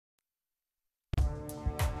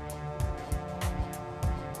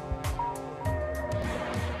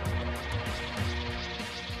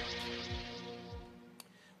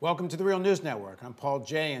Welcome to the Real News Network. I'm Paul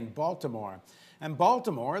Jay in Baltimore. And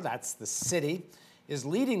Baltimore, that's the city, is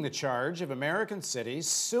leading the charge of American cities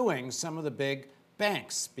suing some of the big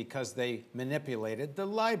banks because they manipulated the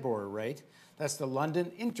LIBOR rate. That's the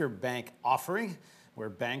London Interbank Offering, where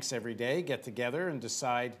banks every day get together and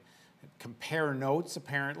decide, compare notes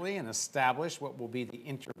apparently, and establish what will be the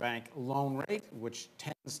interbank loan rate, which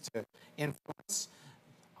tends to influence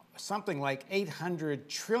something like $800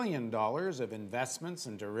 trillion of investments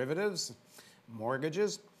and derivatives,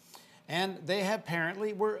 mortgages, and they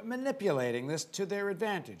apparently were manipulating this to their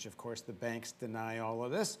advantage. Of course, the banks deny all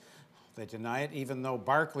of this. They deny it even though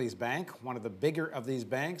Barclays Bank, one of the bigger of these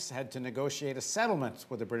banks, had to negotiate a settlement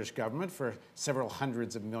with the British government for several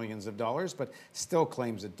hundreds of millions of dollars, but still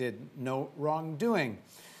claims it did no wrongdoing.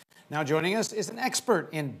 Now joining us is an expert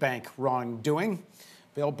in bank wrongdoing,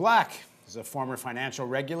 Bill Black. He's a former financial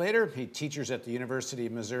regulator. He teaches at the University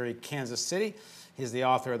of Missouri, Kansas City. He's the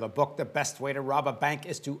author of the book, The Best Way to Rob a Bank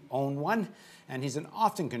is to Own One. And he's an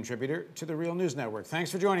often contributor to the Real News Network.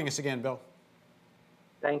 Thanks for joining us again, Bill.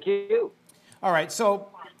 Thank you. All right, so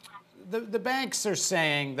the banks are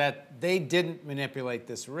saying that they didn't manipulate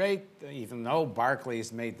this rate, even though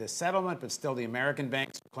Barclays made this settlement, but still the American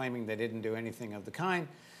banks are claiming they didn't do anything of the kind.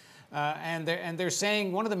 And they're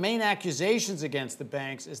saying one of the main accusations against the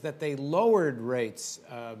banks is that they lowered rates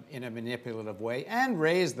in a manipulative way and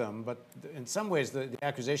raised them. But in some ways, the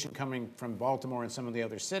accusation coming from Baltimore and some of the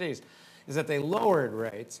other cities is that they lowered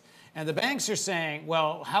rates. And the banks are saying,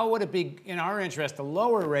 well, how would it be in our interest to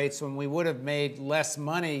lower rates when we would have made less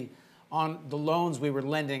money on the loans we were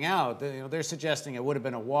lending out? They're suggesting it would have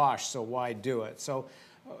been a wash, so why do it? So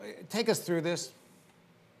take us through this.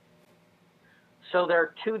 So there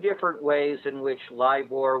are two different ways in which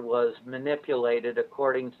LIBOR was manipulated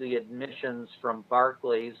according to the admissions from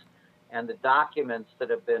Barclays and the documents that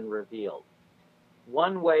have been revealed.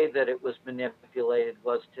 One way that it was manipulated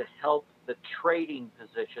was to help the trading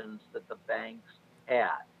positions that the banks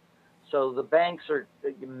had. So the banks are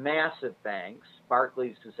massive banks.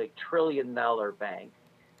 Barclays is a $1 trillion bank.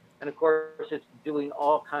 And of course, it's doing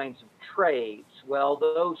all kinds of trades. Well,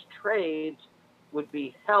 those trades would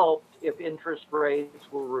be helped if interest rates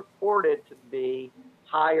were reported to be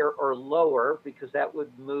higher or lower, because that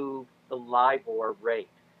would move the LIBOR rate.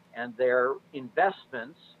 And their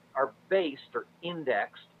investments are based or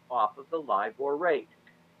indexed off of the LIBOR rate.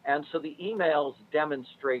 And so the emails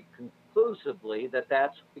demonstrate conclusively that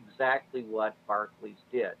that's exactly what Barclays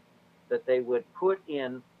did, that they would put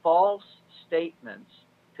in false statements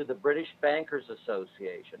to the British Bankers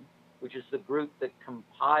Association, which is the group that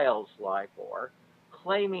compiles LIBOR,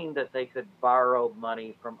 claiming that they could borrow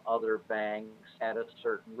money from other banks at a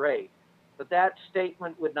certain rate. But that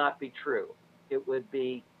statement would not be true. It would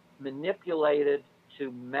be manipulated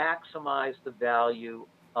to maximize the value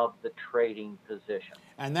of the trading position.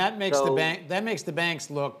 And that makes the banks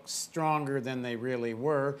look stronger than they really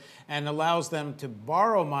were and allows them to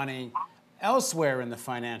borrow money elsewhere in the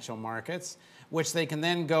financial markets, which they can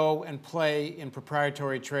then go and play in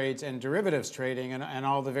proprietary trades and derivatives trading and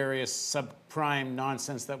all the various subprime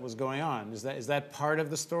nonsense that was going on. Is that part of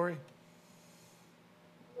the story?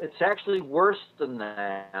 It's actually worse than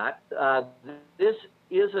that. This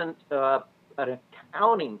isn't an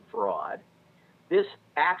accounting fraud. This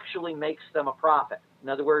actually makes them a profit. In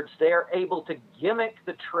other words, they're able to gimmick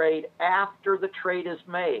the trade after the trade is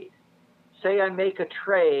made. Say I make a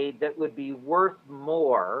trade that would be worth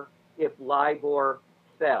more if LIBOR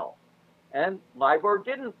fell, and LIBOR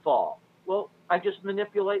didn't fall. Well, I just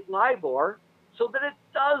manipulate LIBOR so that it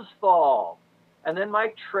does fall, and then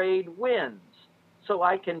my trade wins. So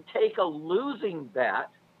I can take a losing bet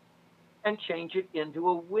and change it into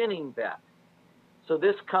a winning bet. So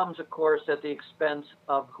this comes, of course, at the expense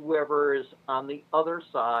of whoever is on the other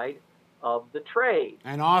side of the trade.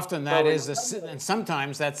 And often that and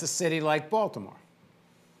sometimes that's a city like Baltimore.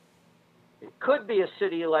 It could be a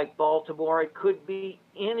city like Baltimore. It could be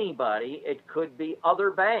anybody. It could be other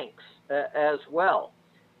banks as well.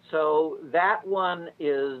 So that one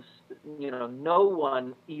is, no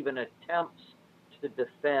one even attempts to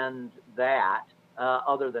defend that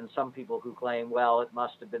other than some people who claim, well, it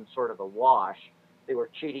must have been sort of a wash. They were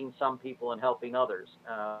cheating some people and helping others.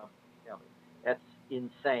 That's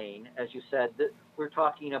insane. As you said, we're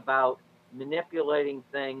talking about manipulating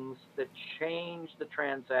things that change the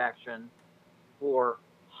transaction for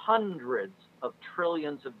hundreds of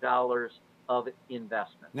trillions of dollars of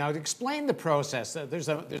investment. Now, to explain the process, there's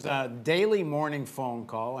a daily morning phone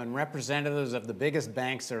call, and representatives of the biggest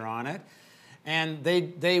banks are on it, and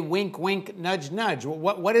they wink, wink, nudge, nudge.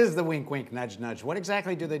 What is the wink, wink, nudge, nudge? What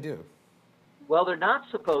exactly do they do? Well, they're not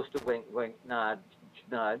supposed to wink, wink, nudge,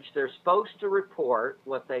 nudge. They're supposed to report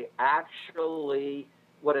what it actually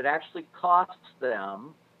costs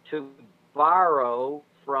them to borrow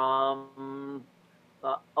from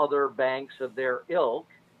other banks of their ilk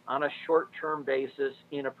on a short-term basis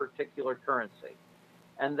in a particular currency.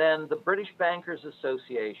 And then the British Bankers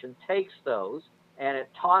Association takes those and it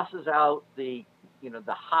tosses out the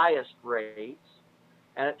highest rates,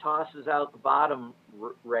 and it tosses out the bottom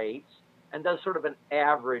rates, and does sort of an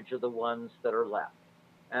average of the ones that are left.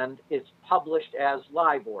 And it's published as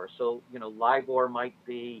LIBOR. So, LIBOR might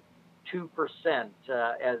be 2%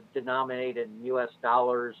 as denominated in US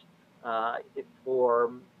dollars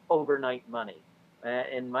for overnight money,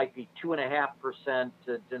 and might be 2.5%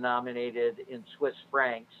 denominated in Swiss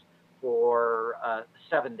francs for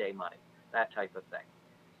 7-day money, that type of thing.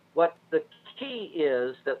 What the key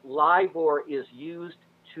is that LIBOR is used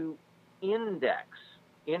to index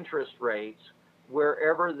interest rates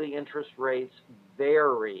wherever the interest rates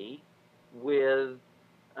vary with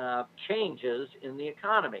changes in the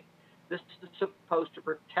economy. This is supposed to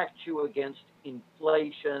protect you against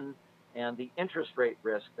inflation and the interest rate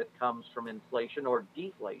risk that comes from inflation or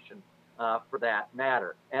deflation, for that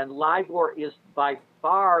matter. And LIBOR is by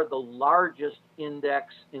far the largest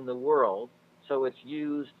index in the world. So it's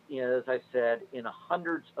used, as I said, in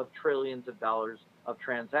hundreds of trillions of dollars of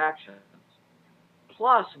transactions.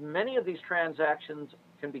 Plus, many of these transactions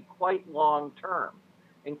can be quite long-term,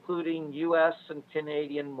 including U.S. and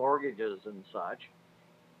Canadian mortgages and such,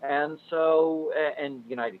 and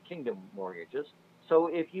United Kingdom mortgages. So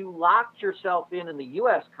if you locked yourself in the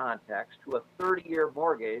U.S. context to a 30-year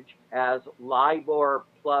mortgage as LIBOR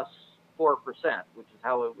plus 4%, which is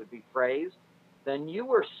how it would be phrased, then you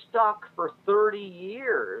were stuck for 30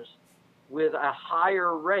 years with a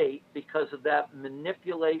higher rate because of that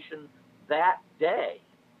manipulation that day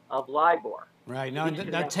of LIBOR. Right. Now,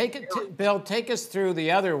 Bill, take us through the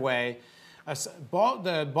other way.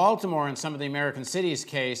 The Baltimore and some of the American cities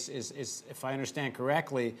case is, if I understand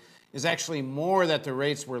correctly, is actually more that the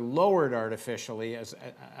rates were lowered artificially. As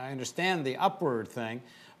I understand the upward thing.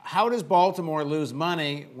 How does Baltimore lose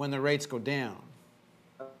money when the rates go down?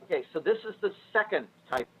 Okay, so this is the second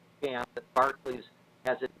type of scam that Barclays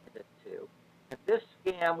has admitted to. And this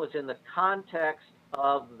scam was in the context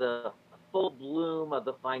of the full bloom of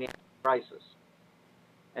the financial crisis.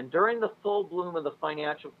 And during the full bloom of the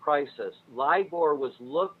financial crisis, LIBOR was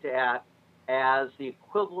looked at as the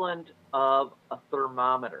equivalent of a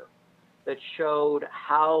thermometer that showed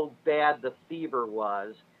how bad the fever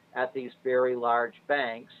was at these very large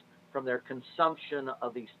banks from their consumption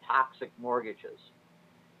of these toxic mortgages.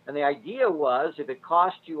 And the idea was, if it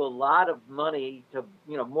cost you a lot of money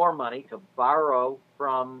more money to borrow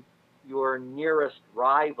from your nearest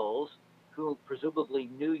rivals who presumably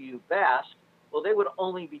knew you best, well, they would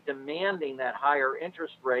only be demanding that higher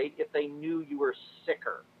interest rate if they knew you were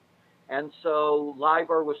sicker. And so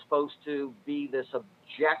LIBOR was supposed to be this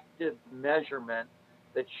objective measurement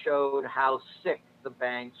that showed how sick the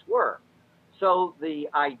banks were. So the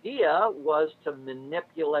idea was to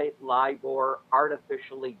manipulate LIBOR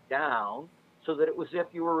artificially down so that it was if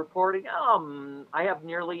you were reporting, I have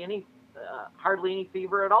hardly any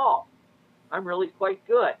fever at all. I'm really quite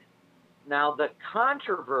good. Now, the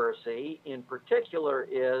controversy in particular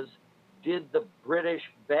is, did the British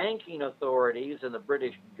banking authorities and the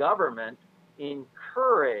British government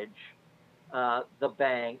encourage the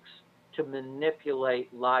banks to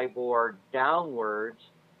manipulate LIBOR downwards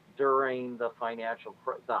during the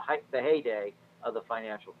heyday of the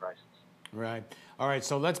financial crisis? Right. All right,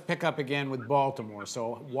 so let's pick up again with Baltimore.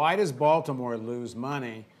 So why does Baltimore lose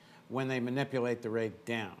money when they manipulate the rate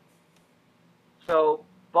down? So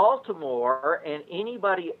Baltimore and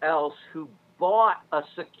anybody else who bought a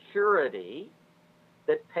security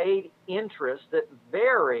that paid interest that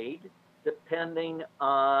varied depending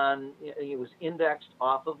on, it was indexed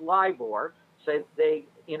off of LIBOR. Say they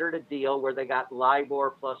entered a deal where they got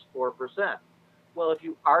LIBOR plus 4%. Well, if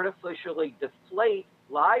you artificially deflate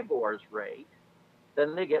LIBOR's rate,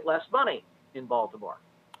 then they get less money in Baltimore.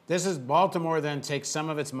 This is Baltimore then takes some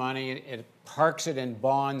of its money, it parks it in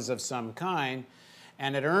bonds of some kind,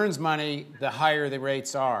 and it earns money the higher the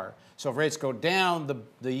rates are. So if rates go down,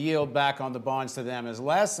 the yield back on the bonds to them is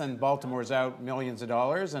less, and Baltimore's out millions of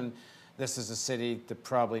dollars. And this is a city that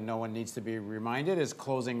probably no one needs to be reminded is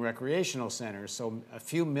closing recreational centers. So a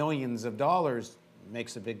few millions of dollars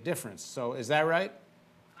makes a big difference. So is that right?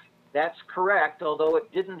 That's correct, although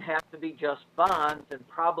it didn't have to be just bonds, and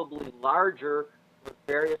probably larger with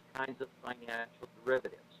various kinds of financial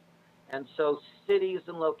derivatives. And so cities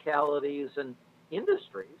and localities and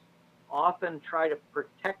industries often try to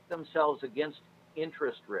protect themselves against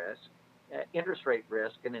interest risk interest rate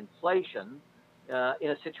risk and inflation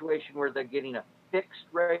in a situation where they're getting a fixed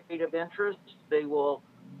rate of interest, they will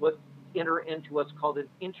enter into what's called an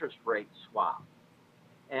interest rate swap.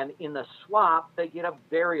 And in the swap, they get a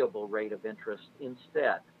variable rate of interest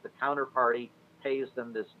instead. The counterparty pays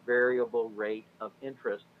them this variable rate of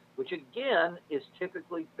interest, which again is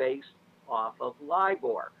typically based off of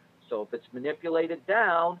LIBOR. So if it's manipulated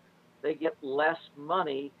down, they get less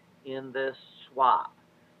money in this swap.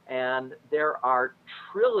 And there are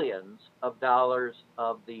trillions of dollars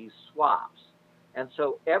of these swaps. And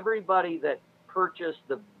so everybody that purchased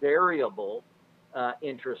the variable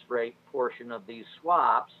interest rate portion of these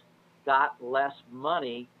swaps got less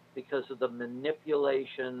money because of the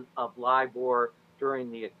manipulation of LIBOR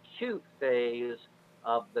during the acute phase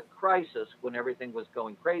of the crisis when everything was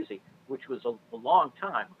going crazy, which was a long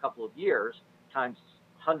time, a couple of years, times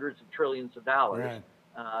hundreds of trillions of dollars. Right.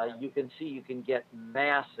 You can see you can get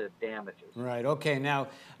massive damages. Right. Okay. Now,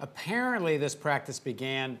 apparently this practice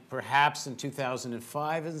began perhaps in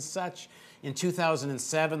 2005 and such. In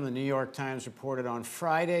 2007, the New York Times reported on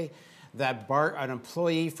Friday that an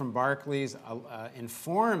employee from Barclays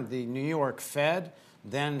informed the New York Fed,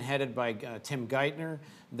 then headed by Tim Geithner,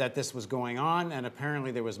 that this was going on. And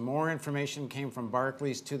apparently there was more information came from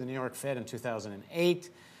Barclays to the New York Fed in 2008.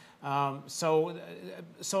 So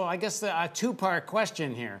I guess a two-part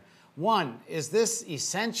question here. One, is this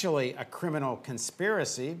essentially a criminal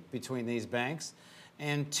conspiracy between these banks?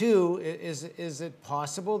 And two, is it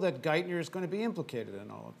possible that Geithner is going to be implicated in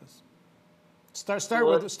all of this?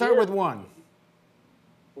 Start with one.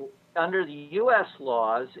 Under the U.S.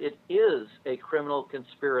 laws, it is a criminal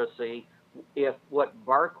conspiracy if what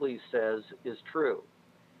Barclays says is true,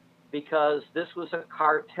 because this was a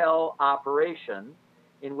cartel operation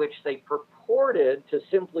in which they purported to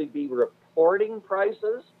simply be reporting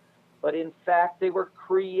prices, but in fact they were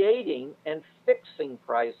creating and fixing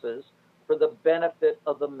prices for the benefit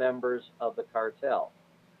of the members of the cartel.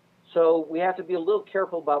 So we have to be a little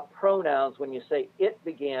careful about pronouns when you say it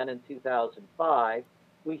began in 2005.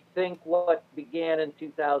 We think what began in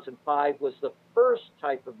 2005 was the first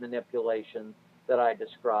type of manipulation that I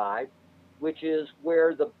described, which is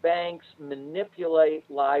where the banks manipulate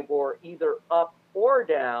LIBOR either up or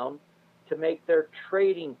down to make their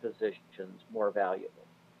trading positions more valuable.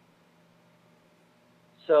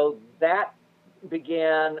 So that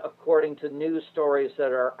began, according to news stories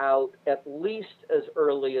that are out, at least as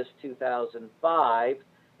early as 2005.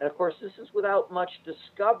 And of course, this is without much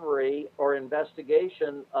discovery or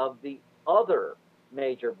investigation of the other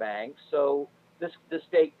major banks. So this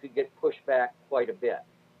date could get pushed back quite a bit.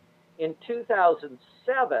 In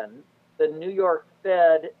 2007, the New York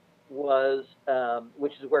Fed was,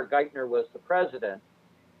 which is where Geithner was the president,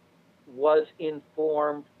 was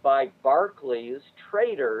informed by Barclays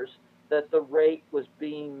traders that the rate was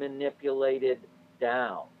being manipulated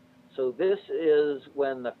down. So this is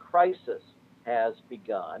when the crisis has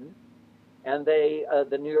begun, and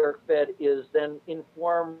the New York Fed is then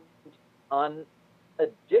informed on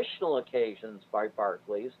additional occasions by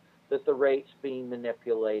Barclays that the rate's being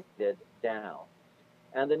manipulated down.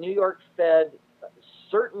 And the New York Fed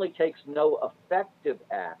certainly takes no effective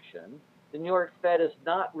action. The New York Fed has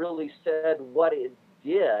not really said what it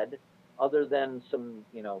did, other than some,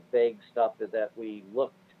 vague stuff that we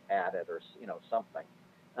looked at it or, something.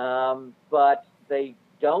 But they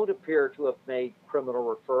don't appear to have made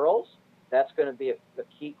criminal referrals. That's going to be a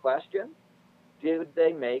key question. Did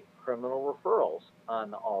they make criminal referrals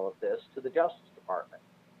on all of this to the Justice Department?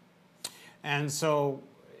 And so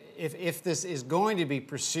if this is going to be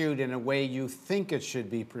pursued in a way you think it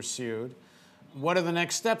should be pursued, what are the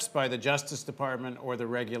next steps by the Justice Department or the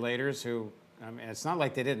regulators who, it's not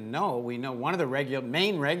like they didn't know. We know one of the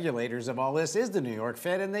main regulators of all this is the New York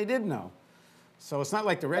Fed, and they did know. So it's not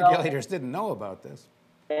like the regulators didn't know about this.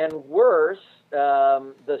 And worse,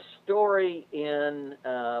 the story in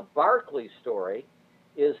Barclays' story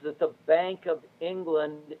is that the Bank of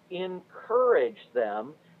England encouraged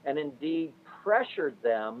them and indeed pressured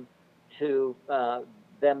them to,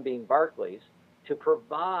 them being Barclays, to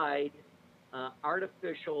provide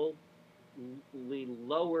artificially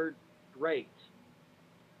lowered rates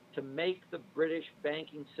to make the British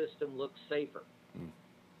banking system look safer.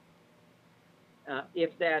 If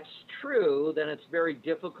that's true, then it's very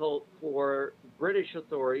difficult for British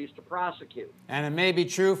authorities to prosecute. And it may be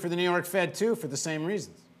true for the New York Fed, too, for the same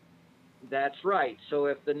reasons. That's right. So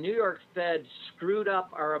if the New York Fed screwed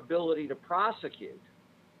up our ability to prosecute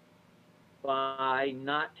by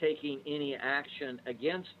not taking any action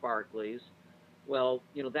against Barclays, well,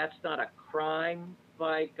 that's not a crime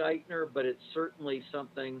by Geithner, but it's certainly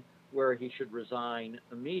something where he should resign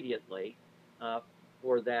immediately.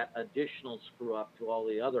 for that additional screw up to all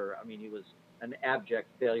the other. I mean, he was an abject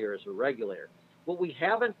failure as a regulator. What we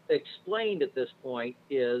haven't explained at this point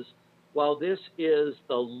is, while this is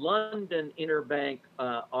the London interbank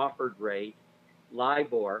offered rate,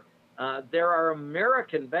 LIBOR, there are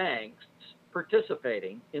American banks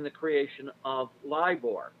participating in the creation of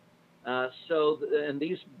LIBOR. And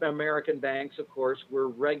these American banks, of course, were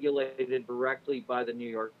regulated directly by the New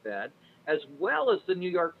York Fed, as well as the New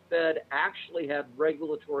York Fed actually had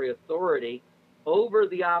regulatory authority over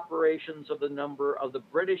the operations of a number of the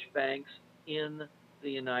British banks in the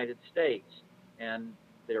United States, and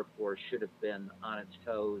therefore should have been on its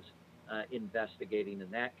toes investigating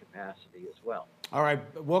in that capacity as well. All right,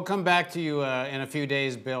 we'll come back to you in a few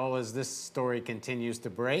days, Bill, as this story continues to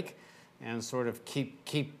break and sort of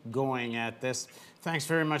keep going at this. Thanks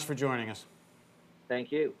very much for joining us.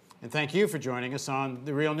 Thank you. And thank you for joining us on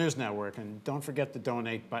the Real News Network. And don't forget the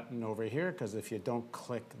donate button over here, because if you don't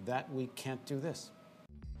click that, we can't do this.